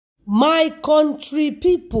My country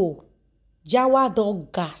people, Jawa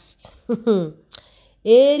dog gassed.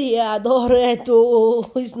 Area Doreto,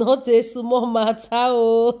 it's not a small matter.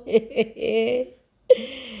 Oh.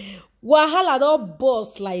 Wahala don't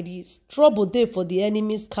burst like this. Trouble day for the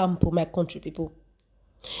enemy's camp, my country people.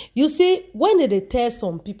 You see, when they tell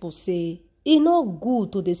some people say, it's not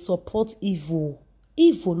good to they support evil.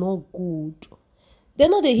 Evil not good. They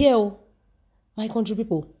know they hear, my country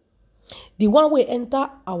people. The one we enter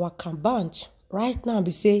our camp bunch right now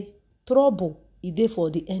be say, trouble is there for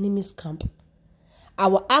the enemy's camp.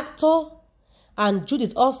 Our actor and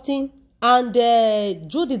Judith Austin and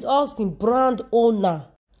Judith Austin brand owner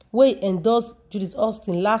we endorsed Judith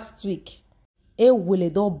Austin last week. A will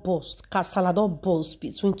don't burst, casala don't burst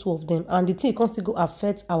between two of them, and the thing can still go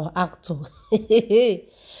affect our actor.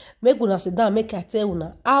 Make una sit down, make I tell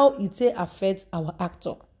una how it affect our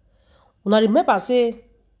actor. Una remember say,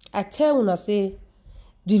 I tell una say,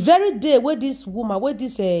 the very day where this woman, where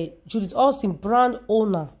this Judith Austin brand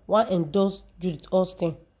owner want endorse Judith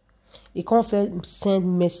Austin, he can't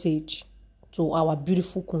send message to our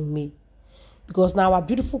beautiful Queen May. Because now our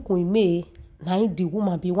beautiful Queen May, now the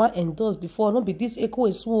woman be one endorse before, not be this echo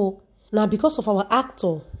is so. Now because of our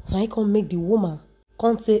actor, now he can't make the woman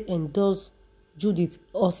can't say endorse Judith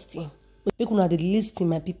Austin. We could have the listing,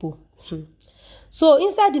 my people. So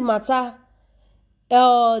inside the matter,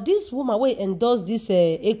 this woman will endorse this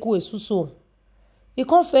Echo Esuso. He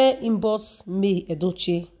can't fair inbox May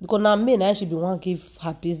Edoche because now May now she be one give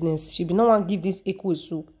her business. She be not one give this Echo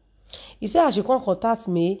Esu. He said she can't contact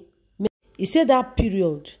me. He said that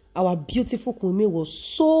period our beautiful Queen May was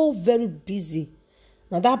so very busy.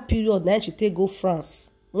 Now that period now she take go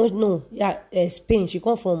France. No, yeah, Spain. She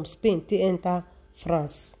come from Spain to enter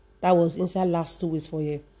France. That was inside last 2 weeks for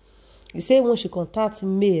her. He said when she contact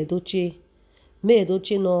May Edoche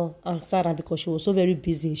no answer her because she was so very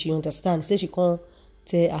busy. She understand. Say she can't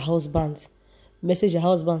tell her husband. Message her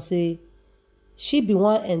husband say she be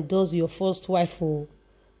one endorse your first wife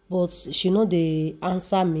but she know they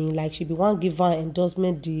answer me like she be one give her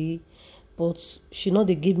endorsement but she know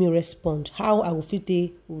they give me respond. How I will fit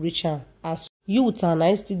they reach her as you and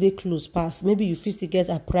I still they close pass. Maybe you fit to get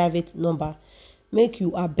a private number. Make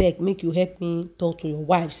you beg, make you help me talk to your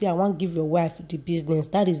wife. See, I want to give your wife the business.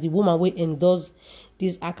 That is the woman who endorse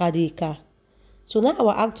this Akadeka. So now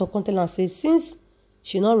our actor content and say, since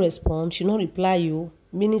she not respond, she not reply you,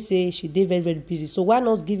 meaning say she did very, very busy. So why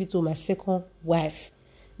not give it to my second wife?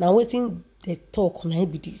 Now waiting the talk on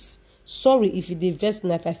be this. Sorry if you did vex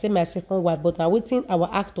if I say my second wife, but now waiting our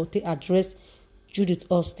actor to address Judith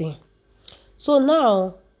Austin. So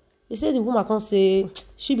now he said the woman can say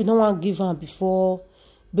she be no one give her before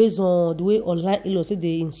based on the way online in-laws say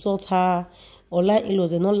they insult her. Online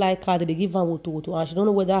in-laws they not like her, they give her woto, and she don't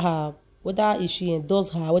know whether if she endorse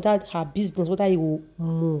her, whether her business, whether it will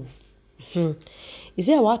move. He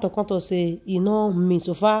said our actor can say you know me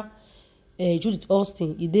so far. Judith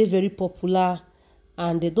Austin, they very popular,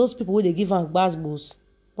 and those people who they give her gbasgbos,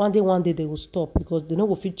 one day they will stop because they no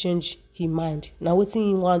go fit change his mind. Now wetin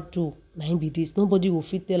he want to, now him be this. Nobody will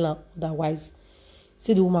fit tell her otherwise.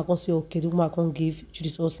 Say the woman can say okay, the woman can give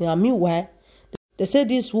Judith Austin. And meanwhile, they say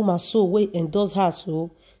this woman so wey endorse her so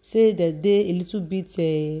say that they a little bit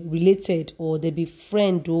related or they be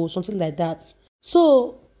friend or something like that.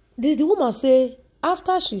 So the woman say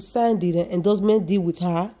after she signed the endorsement deal with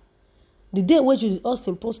her, the day when Judith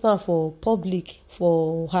Austin posted her for public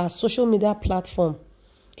for her social media platform,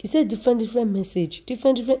 he said different message,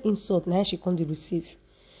 different insult. Now she can't receive.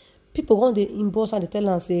 People want the inbox and they tell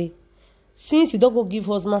her and say, since you don't go give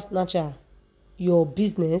husband snatcher your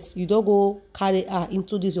business, you don't go carry her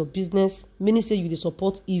into this your business, meaning say you dey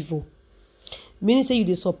support evil. Meaning say you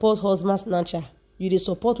dey support husband snatcher. You dey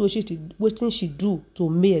support what she do to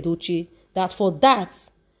May Edoche. That for that,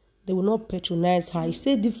 they will not patronize her. He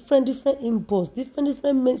said different inbox,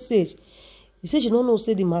 different message. He said she don't know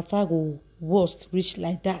say the matter go worst reach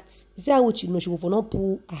like that. He said how would she know she will not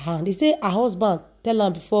pull her hand. He said her husband tell her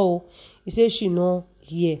before. He said she no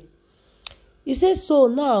hear. He said so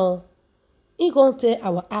now he gonna tell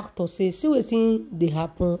our actor say see wetin dey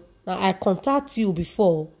happen. Now I contact you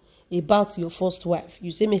before about your first wife.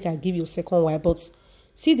 You say make I give your second wife, but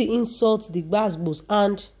see the insults, the gbasgbos,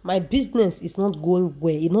 and my business is not going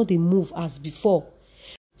well. You know they move as before.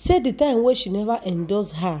 Say the time where she never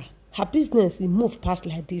endorsed her business it move past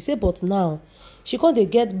like this. Say but now she can't they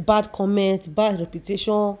get bad comments, bad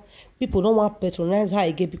reputation. People don't want to patronize her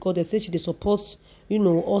again because they say she they support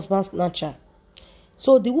husband snatcher.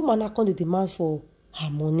 So the woman now come the demand for her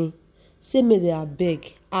money. Say may they are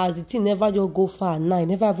beg as the thing never just go far now. It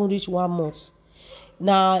never even reach 1 month.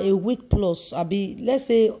 Now a week plus, let's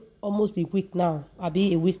say almost a week now,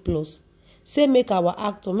 abi a week plus. Say make our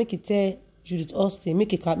actor make it tell Judy Austin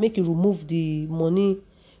make it remove the money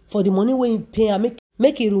for the money when he pay and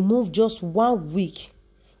make it remove just 1 week.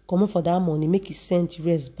 Come on for that money, make it send the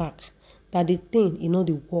rest back. That the thing,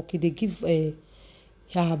 the work, they give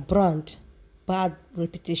her brand bad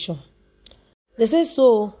reputation. They say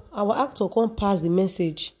so. Our actor can't pass the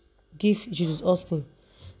message, give Judy Austin.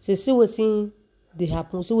 Say see wetin dey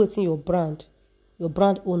happen, see wetin your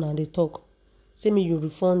brand owner they talk. Say me you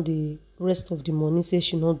refund the rest of the money. Say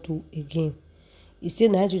she not do again. He say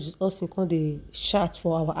na Judy Austin come dey chat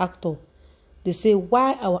for our actor. They say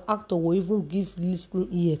why our actor will even give listening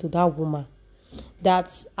ear to that woman. That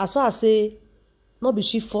as far as say not be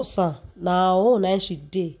she force her. Now all night she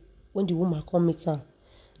did when the woman come meet her.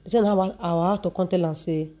 They say now our actor come tell and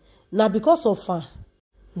say now because of her,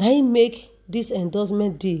 now he make this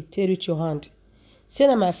endorsement deal take reach your hand. Say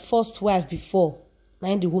na my first wife before,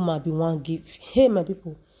 now the woman be one give. Hey my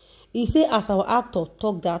people. He say as our actor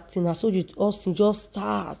talk that thing, I saw you Austin just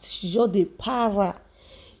start. She just the para.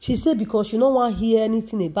 She said because she don't want to hear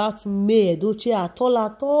anything about May Edochie at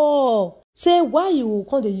all. Say why you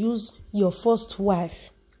can't use your first wife,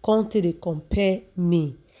 can't they compare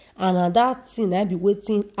me? And that thing I be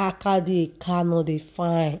waiting Akadi cannot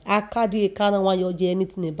define. Akadi cannot want you hear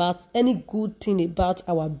anything about any good thing about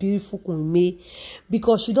our beautiful Queen May,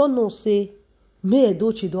 because she don't know say May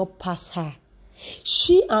Edochie don't pass her.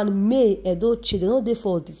 She and May Edochie, they're not there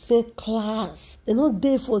for the same class. They're not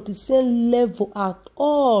there for the same level at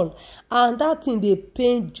all. And that thing they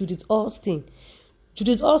pain Judy Austin.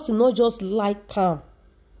 Judy Austin not just like calm.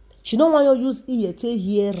 She don't want you use ear to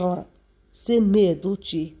hear her. Say May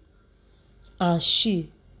Edochie and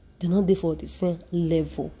she, they're not there for the same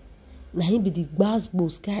level. Now he be the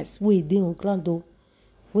gbas guys where they on ground though.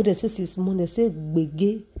 Where they say 6 months, they say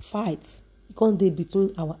gbege fights. It can't be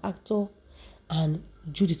between our actor and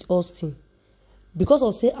Judy Austin, because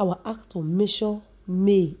of say our actor measure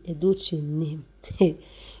May Edochie name.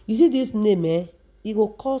 You see this name, it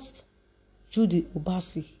will cost Judy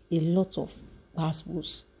Obasi a lot of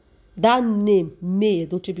basbos. That name May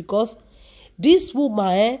Edochie, because this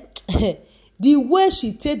woman, the way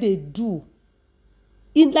she take they do,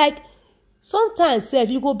 in like sometimes if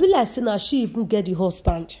you go be like say na she even get the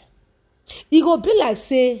husband. You go be like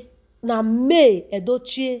say na May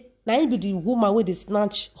Edochie. Now he be the woman with the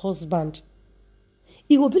snatch husband.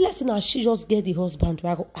 It will be like saying she just get the husband.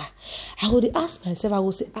 I go ask myself, I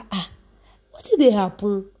will say, what did they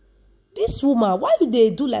happen? This woman, why do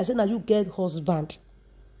they do like saying that you get husband?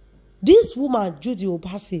 This woman, Judy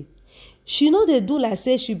Obasi, she know they do like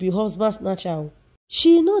say she be husband snatcher.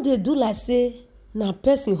 She know they do like say na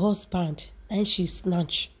person husband and she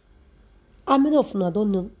snatch. How many of una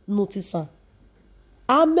don't notice her?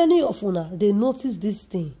 How many of una they notice this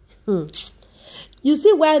thing? You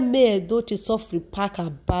see why May Edochie softly pack her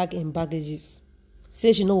bag and baggages.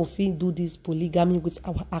 Say she no fit do this polygamy with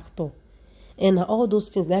our actor. And all those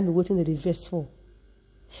things that I be waiting the reverse for.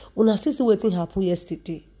 Una see waiting happen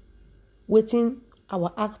yesterday. Waiting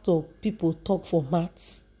our actor people talk for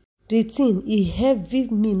maths. The thing, it heavy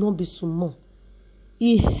me not be small.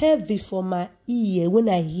 It heavy for my ear when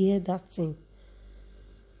I hear that thing.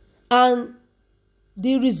 And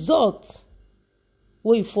the result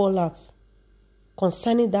where you fall out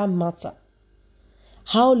concerning that matter,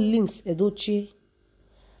 how Links Edochie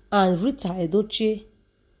and Rita Edochie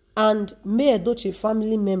and May Edochie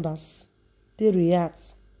family members they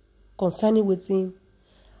react concerning wetin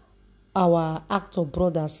our actor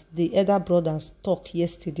brothers, the elder brothers talk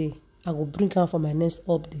yesterday. I will bring am for my next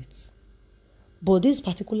update. But this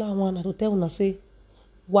particular one, I will tell una say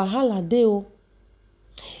wahala dey o.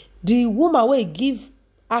 The woman wey give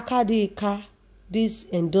Akadeka this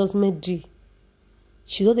endorsement deal,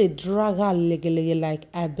 she don't dey drag her leg like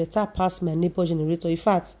I better pass my neighbor generator. In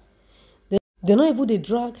fact, they not even dey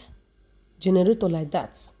drag generator like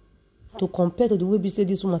that to compare to the way we say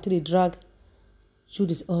this woman they drag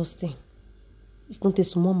Judy Austin. It's not a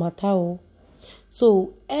small matter. Oh.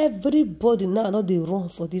 So everybody now not they run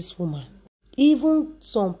for this woman. Even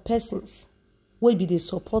some persons will be they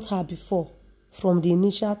support her before from the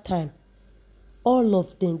initial time. All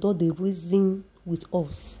of them do they reason with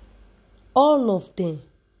us. All of them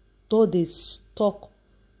do they talk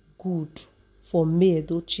good for May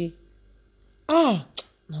Edochie. Now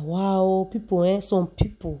wow, people, some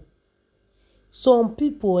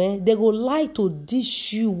people, they go like to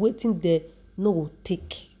dish you waiting they no go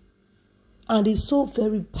take. And it's so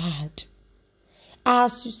very bad.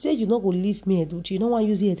 As you say, you not go leave May Edochie, you don't want to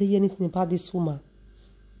use it to hear anything about this woman.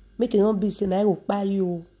 Make it not be saying I go buy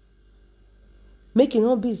you. Make it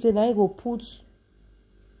not be saying I go put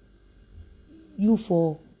you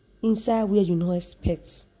for inside where you no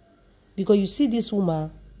expect. Because you see this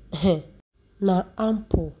woman, na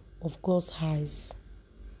ample of God's eyes.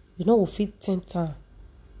 You know, go fit temper.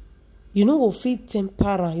 You know, go fit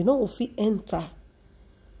temper. You know, go fit enter.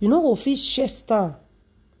 You know, go fit chest down.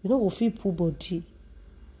 You know, go fit pull body.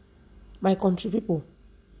 My country people,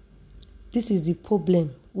 this is the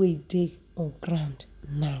problem we dey on ground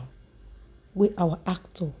now. Where our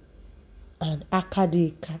actor and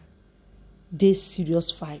Akadeka dey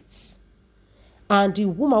serious fights. And the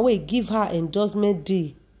woman wey give her endorsement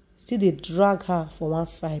day still dey drag her for one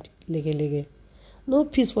side. Lege lege. No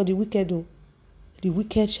peace for the wicked though. The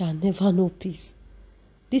wicked shall never know peace.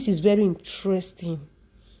 This is very interesting.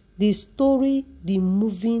 The story, the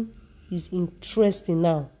movie is interesting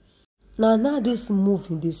now. Now this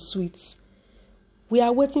movie, the sweet. We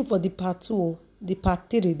are waiting for the part 2, the part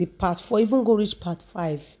 3, the part 4, even go reach part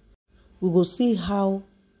 5. We go see how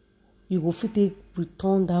you go fit take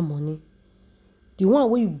return that money. The one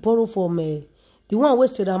where you borrow from the one where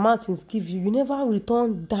Sarah Martins give you, you never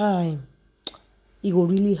return dime. It will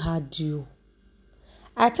really hard you.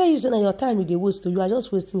 I tell you, that your time is the waste. You are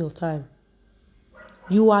just wasting your time.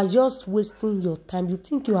 You are just wasting your time. You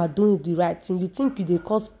think you are doing the right thing. You think you dey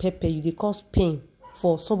cause pepper, you dey cause pain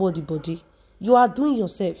for somebody body. You are doing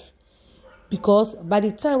yourself. Because by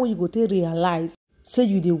the time when you go to realize, say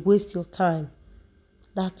you dey waste your time,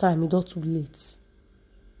 that time is not too late.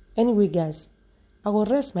 Anyway, guys, I will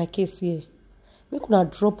rest my case here. Make una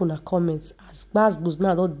drop on a comment as gbas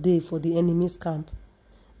now not day for the enemy's camp.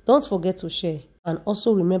 Don't forget to share and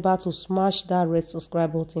also remember to smash that red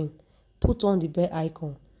subscribe button. Put on the bell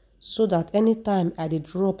icon so that anytime I dey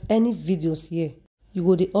drop any videos here, you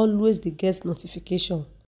go always get notification.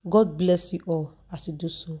 God bless you all as you do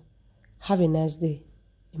so. Have a nice day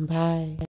and bye.